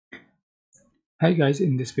Hi guys,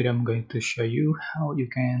 in this video I'm going to show you how you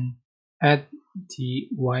can add the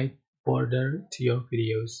white border to your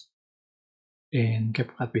videos in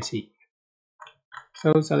CapCut PC.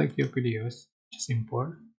 So select your videos, just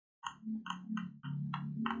import.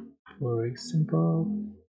 For example,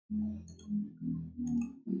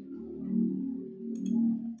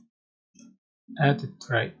 add it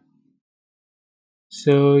right.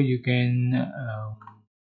 So you can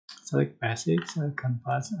select basic, select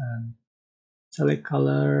canvas, and select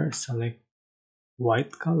color, select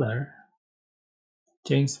white color,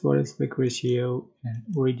 change border aspect ratio and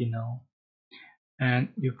original, and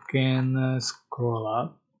you can scroll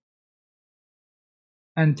up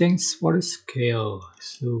and things for the scale.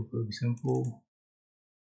 So for example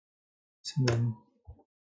 7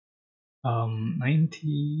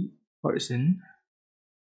 90%,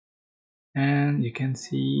 and you can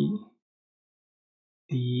see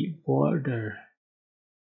the border,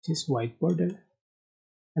 this white border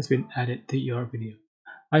has been added to your video.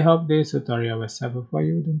 I hope this tutorial was helpful for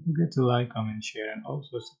you. Don't forget to like, comment, share, and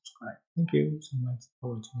also subscribe. Thank you so much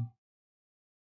for watching.